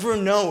 It's never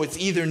no. It's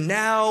either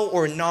now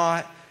or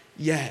not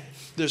yet.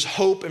 There's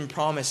hope and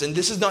promise. And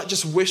this is not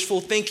just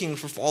wishful thinking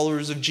for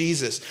followers of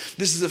Jesus.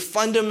 This is a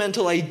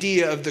fundamental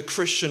idea of the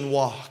Christian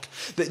walk.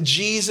 That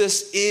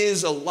Jesus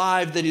is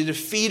alive, that he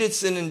defeated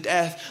sin and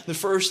death the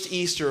first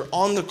Easter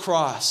on the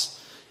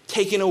cross,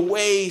 taking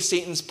away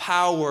Satan's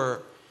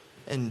power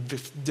and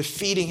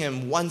defeating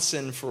him once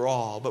and for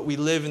all. But we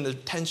live in the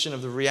tension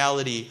of the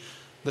reality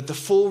that the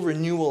full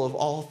renewal of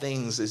all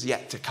things is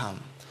yet to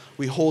come.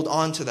 We hold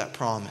on to that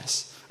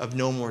promise of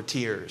no more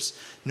tears,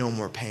 no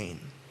more pain.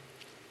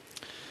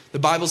 The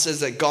Bible says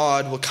that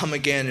God will come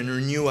again and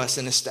renew us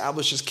and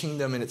establish his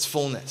kingdom in its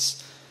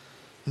fullness.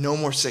 No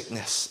more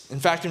sickness. In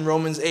fact, in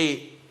Romans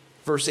 8,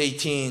 verse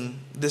 18,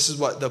 this is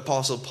what the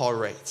Apostle Paul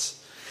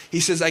writes. He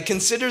says, I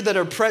consider that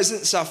our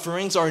present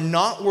sufferings are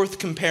not worth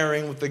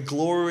comparing with the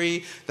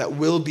glory that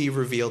will be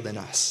revealed in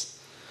us.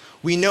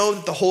 We know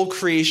that the whole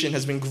creation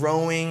has been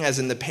growing as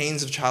in the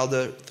pains of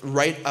childhood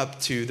right up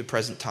to the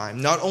present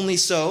time. Not only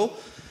so,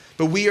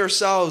 but we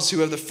ourselves who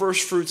have the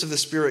first fruits of the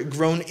Spirit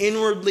groan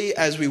inwardly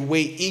as we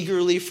wait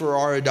eagerly for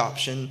our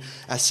adoption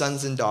as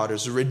sons and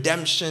daughters, the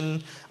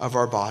redemption of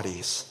our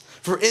bodies.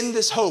 For in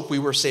this hope we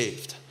were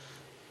saved.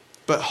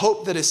 But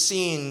hope that is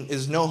seen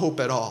is no hope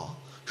at all.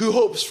 Who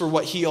hopes for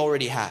what he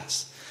already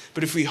has?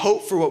 But if we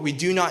hope for what we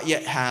do not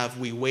yet have,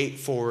 we wait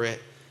for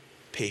it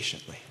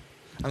patiently.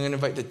 I'm going to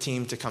invite the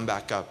team to come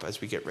back up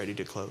as we get ready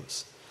to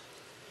close.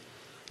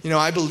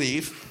 I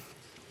believe,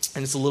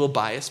 and it's a little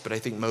biased, but I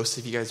think most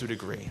of you guys would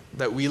agree,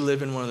 that we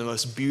live in one of the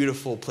most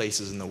beautiful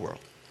places in the world,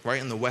 right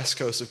on the west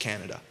coast of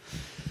Canada.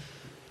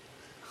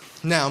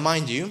 Now,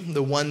 mind you,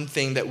 the one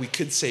thing that we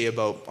could say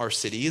about our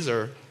cities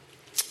are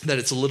that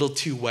it's a little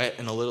too wet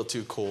and a little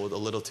too cold, a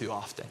little too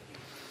often.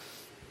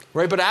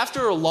 Right? But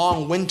after a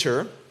long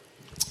winter,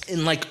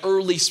 in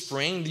early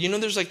spring,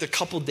 there's the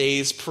couple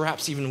days,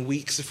 perhaps even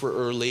weeks if we're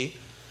early,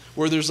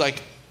 where there's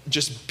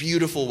just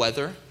beautiful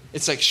weather.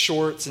 It's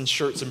shorts and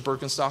shirts and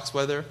Birkenstocks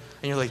weather.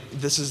 And you're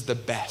this is the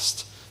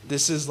best.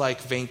 This is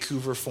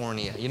Vancouver,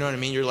 California. You know what I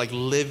mean? You're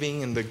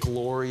living in the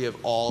glory of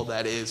all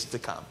that is to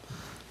come.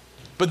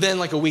 But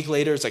then a week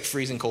later, it's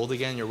freezing cold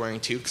again. You're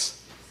wearing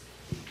toques.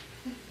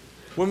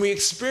 When we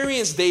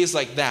experience days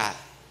like that,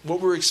 what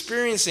we're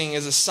experiencing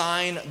is a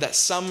sign that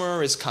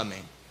summer is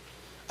coming.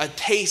 A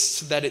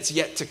taste that it's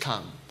yet to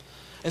come.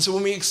 And so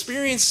when we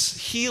experience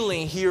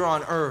healing here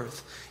on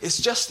earth,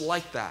 it's just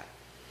like that.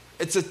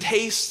 It's a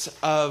taste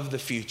of the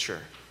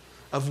future,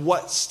 of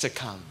what's to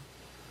come.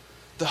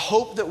 The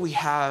hope that we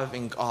have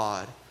in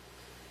God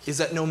is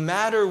that no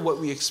matter what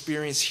we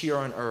experience here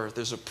on earth,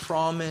 there's a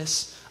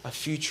promise of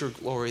future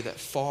glory that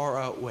far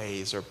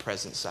outweighs our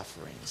present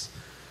sufferings.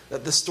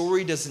 That the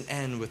story doesn't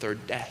end with our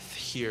death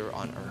here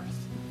on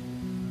earth.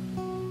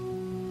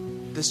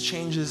 This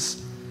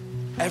changes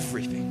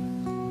everything.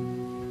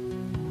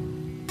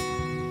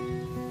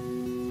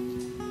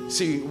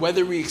 See,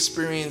 whether we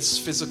experience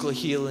physical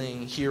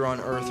healing here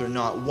on earth or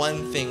not,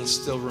 one thing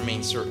still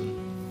remains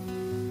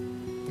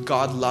certain.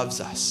 God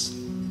loves us.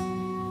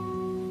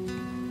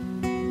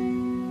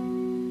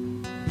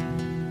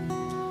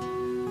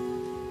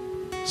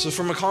 So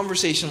from a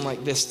conversation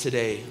like this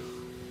today,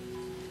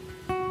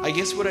 I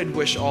guess what I'd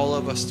wish all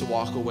of us to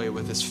walk away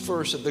with is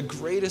first, that the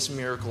greatest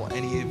miracle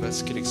any of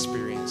us could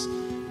experience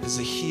is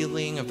the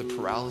healing of the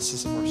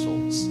paralysis of our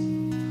souls.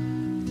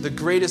 The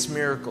greatest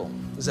miracle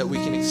is that we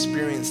can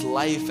experience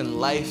life and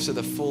life to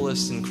the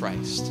fullest in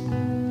Christ.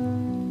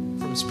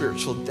 From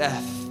spiritual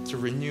death to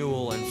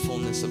renewal and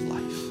fullness of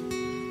life.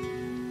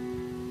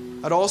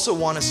 I'd also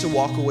want us to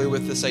walk away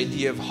with this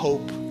idea of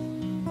hope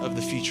of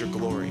the future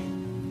glory.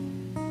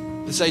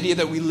 This idea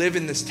that we live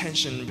in this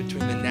tension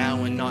between the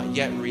now and not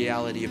yet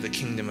reality of the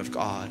kingdom of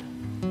God.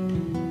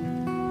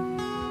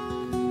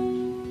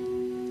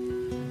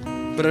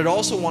 But I'd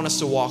also want us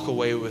to walk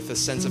away with a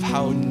sense of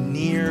how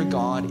near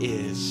God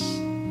is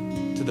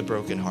to the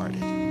brokenhearted.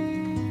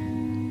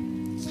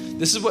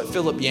 This is what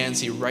Philip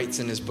Yancey writes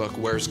in his book,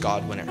 Where's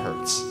God When It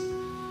Hurts?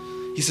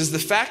 He says, the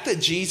fact that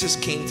Jesus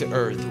came to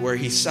earth where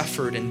he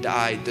suffered and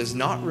died does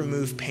not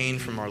remove pain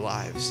from our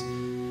lives.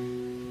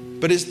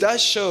 But it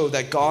does show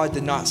that God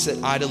did not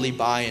sit idly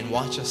by and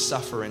watch us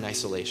suffer in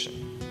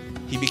isolation.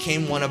 He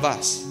became one of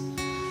us.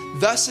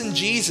 Thus in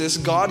Jesus,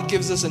 God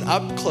gives us an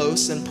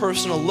up-close and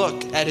personal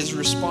look at his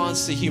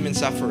response to human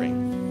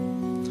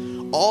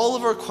suffering. All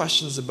of our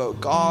questions about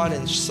God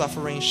and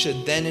suffering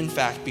should then in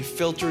fact be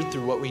filtered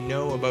through what we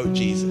know about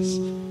Jesus.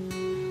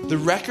 The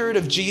record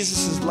of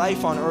Jesus'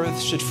 life on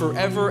earth should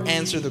forever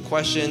answer the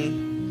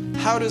question,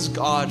 how does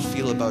God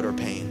feel about our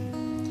pain?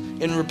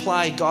 In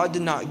reply, God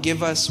did not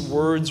give us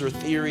words or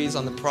theories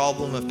on the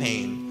problem of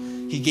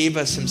pain. He gave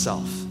us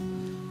himself.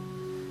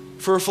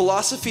 For a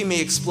philosophy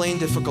may explain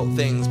difficult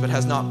things, but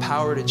has not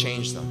power to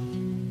change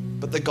them.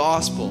 But the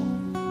gospel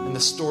and the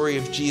story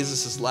of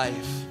Jesus'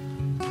 life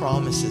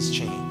promises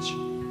change.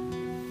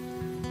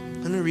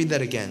 Let me read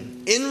that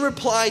again. In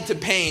reply to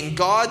pain,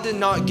 God did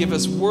not give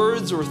us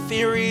words or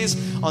theories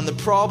on the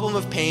problem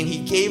of pain. He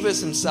gave us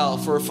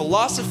himself. For a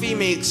philosophy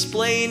may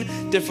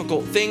explain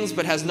difficult things,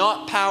 but has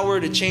not power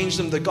to change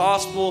them. The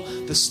gospel,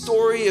 the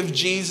story of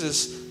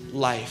Jesus'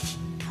 life,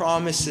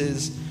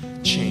 promises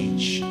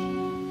change.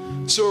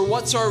 So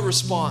what's our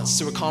response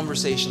to a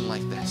conversation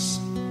like this?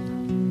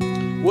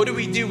 What do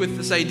we do with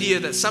this idea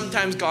that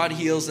sometimes God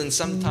heals and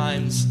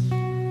sometimes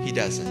he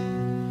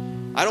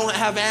doesn't? I don't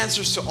have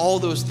answers to all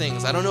those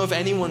things. I don't know if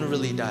anyone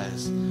really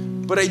does.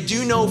 But I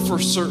do know for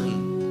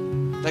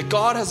certain that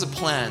God has a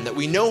plan, that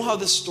we know how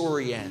the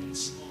story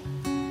ends.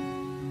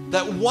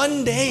 That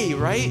one day,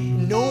 right?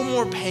 No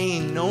more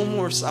pain, no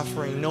more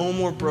suffering, no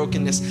more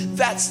brokenness.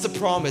 That's the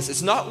promise.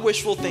 It's not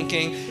wishful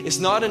thinking. It's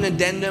not an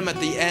addendum at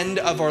the end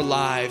of our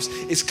lives.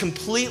 It's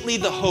completely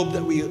the hope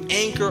that we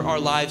anchor our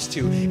lives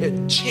to.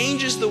 It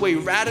changes the way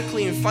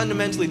radically and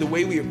fundamentally the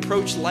way we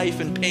approach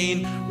life and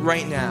pain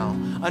right now.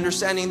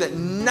 Understanding that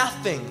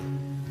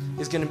nothing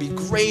is going to be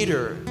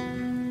greater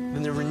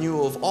than the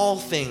renewal of all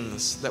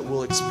things that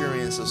we'll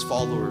experience as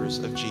followers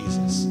of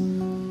Jesus.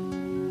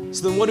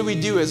 So then what do we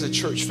do as a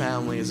church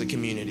family, as a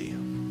community?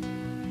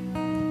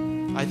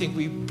 I think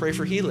we pray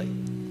for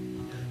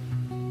healing.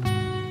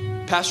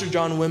 Pastor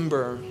John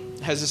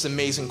Wimber has this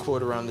amazing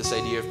quote around this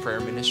idea of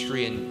prayer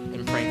ministry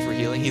and praying for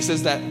healing. He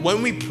says that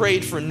when we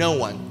prayed for no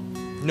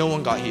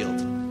one got healed.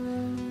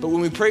 But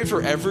when we prayed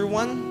for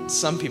everyone,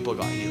 some people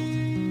got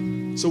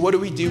healed. So what do?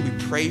 We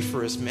pray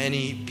for as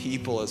many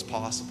people as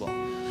possible.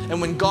 And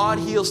when God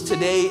heals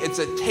today, it's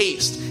a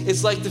taste.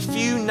 It's like the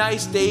few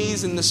nice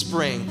days in the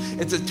spring.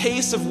 It's a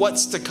taste of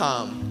what's to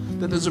come.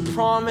 That there's a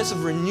promise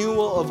of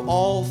renewal of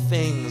all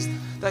things.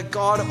 That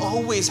God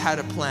always had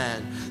a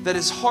plan. That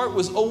his heart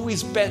was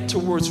always bent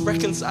towards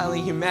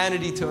reconciling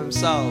humanity to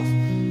himself.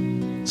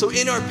 So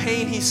in our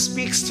pain, he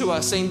speaks to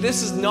us saying,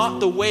 this is not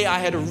the way I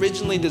had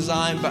originally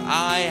designed, but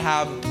I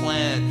have a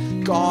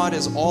plan. God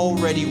has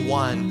already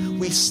won.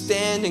 We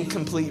stand in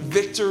complete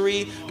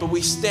victory, but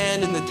we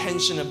stand in the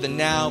tension of the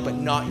now, but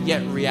not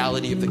yet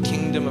reality of the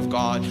kingdom of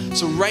God.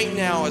 So right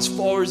now, as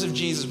followers of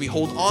Jesus, we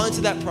hold on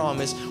to that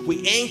promise,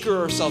 we anchor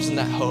ourselves in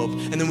that hope,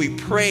 and then we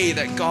pray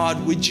that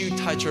God, would you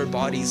touch our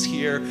bodies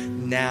here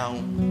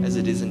now as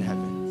it is in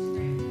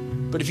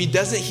heaven. But if he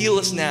doesn't heal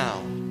us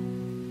now,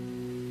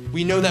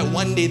 we know that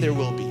one day there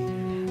will be.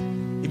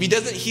 If he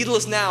doesn't heal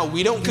us now,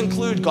 we don't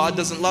conclude God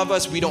doesn't love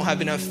us, we don't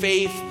have enough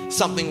faith,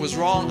 something was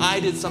wrong, I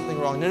did something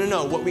wrong.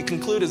 No. What we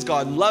conclude is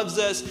God loves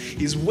us,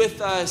 he's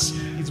with us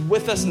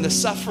in the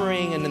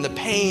suffering and in the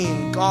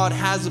pain. God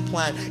has a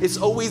plan. It's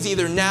always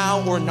either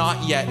now or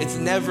not yet. It's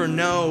never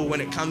no when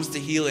it comes to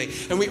healing.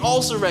 And we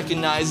also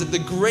recognize that the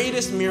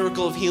greatest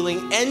miracle of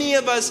healing any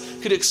of us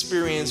could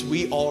experience,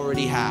 we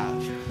already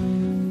have.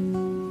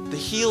 The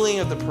healing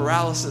of the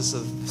paralysis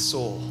of the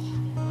soul.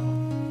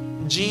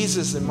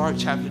 Jesus in Mark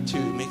chapter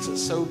 2 makes it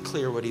so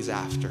clear what he's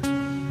after.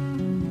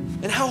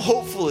 And how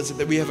hopeful is it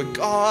that we have a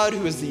God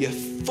who has the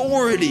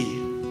authority,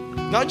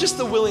 not just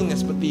the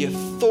willingness, but the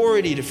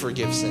authority to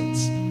forgive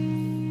sins.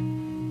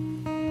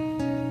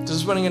 This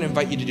is what I'm going to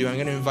invite you to do. I'm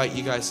going to invite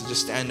you guys to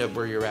just stand up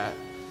where you're at.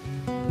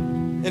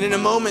 And in a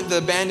moment, the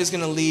band is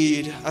going to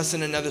lead us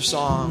in another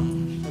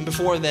song. And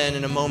before then,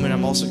 in a moment,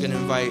 I'm also going to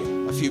invite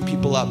a few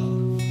people up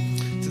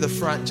to the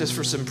front just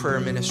for some prayer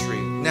ministry.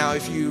 Now,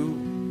 if you've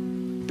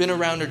been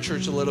around our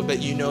church a little bit,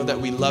 you know that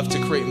we love to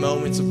create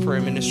moments of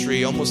prayer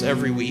ministry almost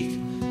every week.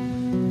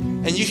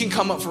 And you can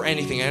come up for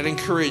anything. I'd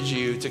encourage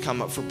you to come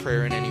up for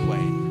prayer in any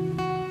way.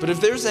 But if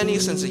there's any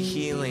sense of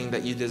healing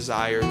that you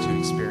desire to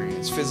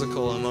experience,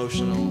 physical,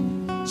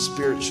 emotional,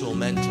 spiritual,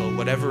 mental,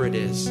 whatever it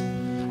is,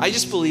 I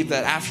just believe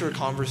that after a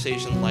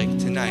conversation like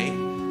tonight,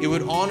 it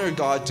would honor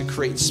God to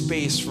create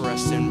space for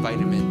us to invite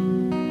him in.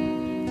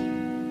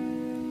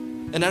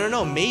 And I don't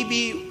know,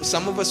 maybe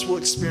some of us will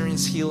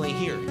experience healing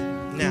here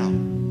now.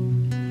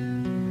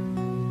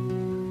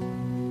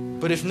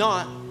 But if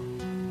not,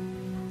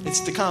 it's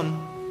to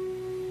come.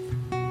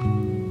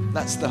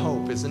 That's the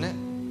hope, isn't it?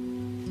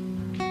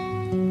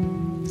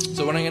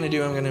 So what I'm going to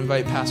do, I'm going to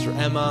invite Pastor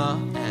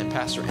Emma and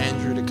Pastor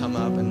Andrew to come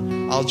up,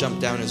 and I'll jump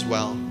down as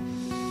well.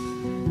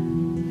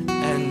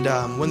 And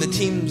when the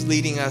team's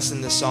leading us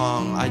in the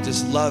song, I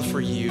just love for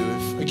you,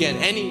 if, again,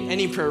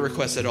 any prayer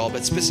requests at all,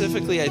 but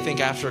specifically I think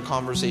after a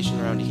conversation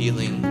around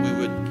healing, we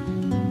would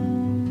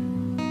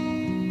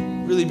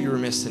really be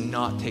remiss to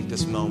not take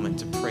this moment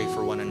to pray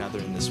for one another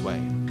in this way.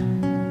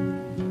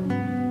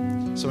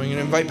 So I'm going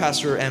to invite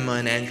Pastor Emma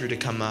and Andrew to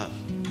come up.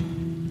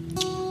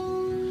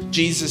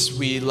 Jesus,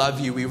 we love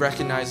you. We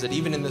recognize that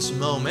even in this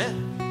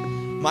moment,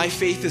 my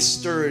faith is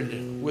stirred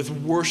with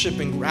worship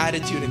and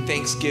gratitude and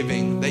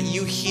thanksgiving that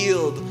you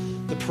healed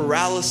the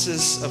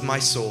paralysis of my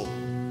soul.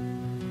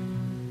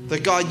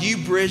 That God, you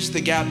bridged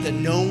the gap that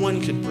no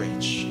one could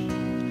bridge.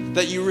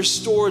 That you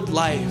restored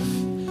life,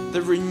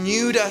 that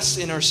renewed us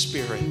in our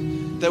spirit.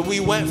 That we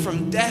went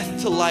from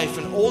death to life,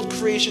 an old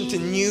creation to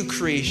new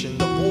creation,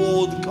 the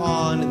old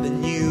gone and the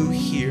new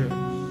here.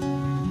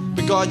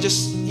 But God,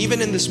 just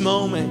even in this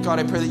moment, God,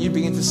 I pray that you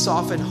begin to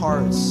soften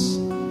hearts,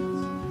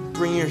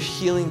 bring your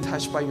healing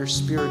touch by your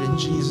Spirit in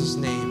Jesus'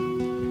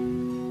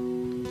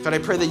 name. God, I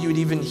pray that you would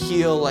even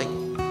heal like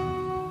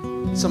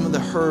some of the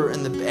hurt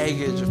and the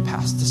baggage of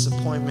past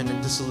disappointment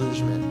and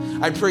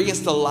disillusionment. I pray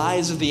against the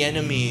lies of the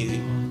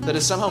enemy that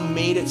has somehow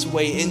made its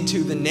way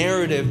into the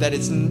narrative that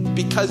it's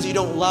because you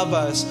don't love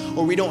us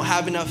or we don't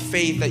have enough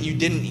faith that you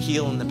didn't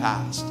heal in the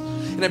past.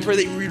 And I pray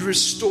that you would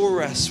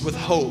restore us with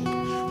hope,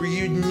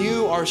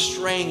 renew our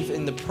strength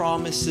in the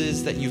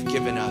promises that you've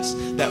given us,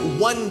 that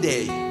one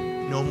day,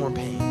 no more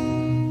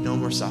pain, no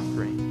more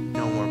suffering,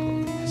 no more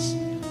brokenness.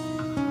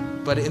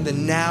 But in the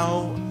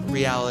now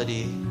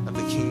reality of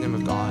the kingdom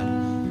of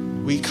God,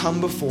 we come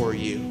before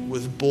you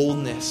with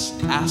boldness,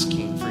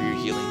 asking for your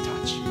healing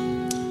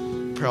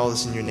touch. Pray all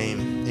this in your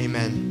name.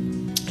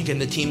 Amen. Again,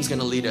 the team's going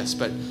to lead us,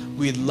 but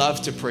we'd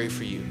love to pray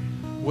for you.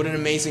 What an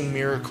amazing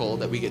miracle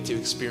that we get to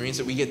experience,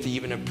 that we get to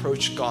even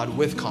approach God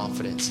with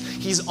confidence.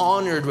 He's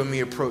honored when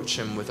we approach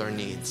him with our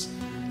needs.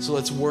 So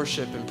let's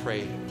worship and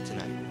pray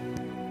tonight.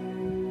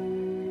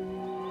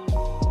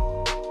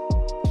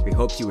 We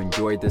hope you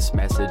enjoyed this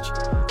message.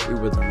 We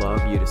would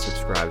love you to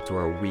subscribe to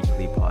our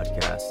weekly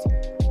podcast.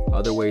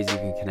 Other ways you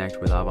can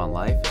connect with Avant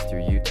Life is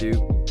through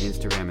YouTube,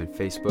 Instagram, and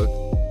Facebook.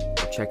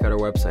 Or check out our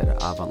website at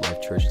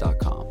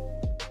avantlifechurch.com.